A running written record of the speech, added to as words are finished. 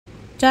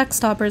Jack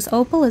Stauber's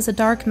Opal is a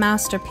dark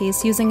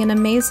masterpiece using an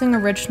amazing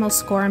original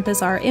score and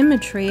bizarre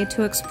imagery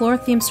to explore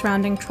themes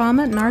surrounding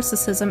trauma,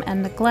 narcissism,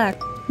 and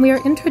neglect. We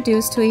are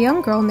introduced to a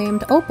young girl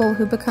named Opal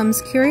who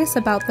becomes curious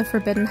about the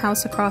forbidden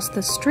house across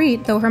the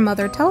street, though her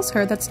mother tells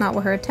her that's not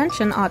where her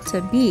attention ought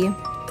to be.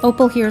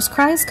 Opal hears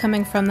cries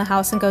coming from the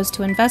house and goes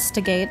to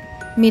investigate,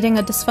 meeting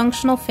a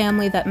dysfunctional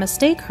family that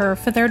mistake her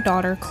for their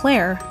daughter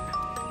Claire.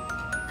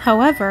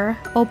 However,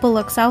 Opal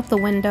looks out the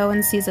window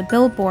and sees a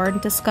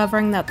billboard,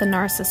 discovering that the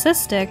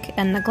narcissistic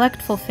and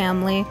neglectful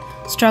family,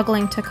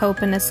 struggling to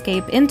cope and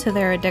escape into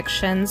their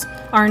addictions,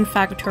 are in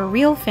fact her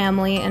real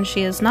family, and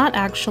she is not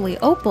actually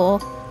Opal,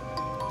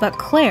 but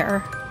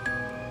Claire.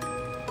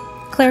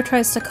 Claire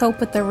tries to cope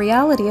with the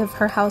reality of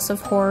her house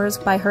of horrors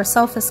by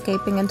herself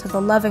escaping into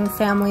the loving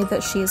family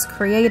that she has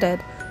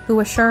created, who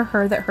assure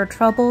her that her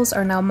troubles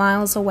are now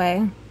miles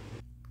away.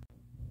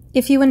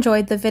 If you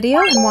enjoyed the video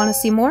and want to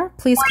see more,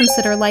 please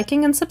consider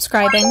liking and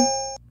subscribing.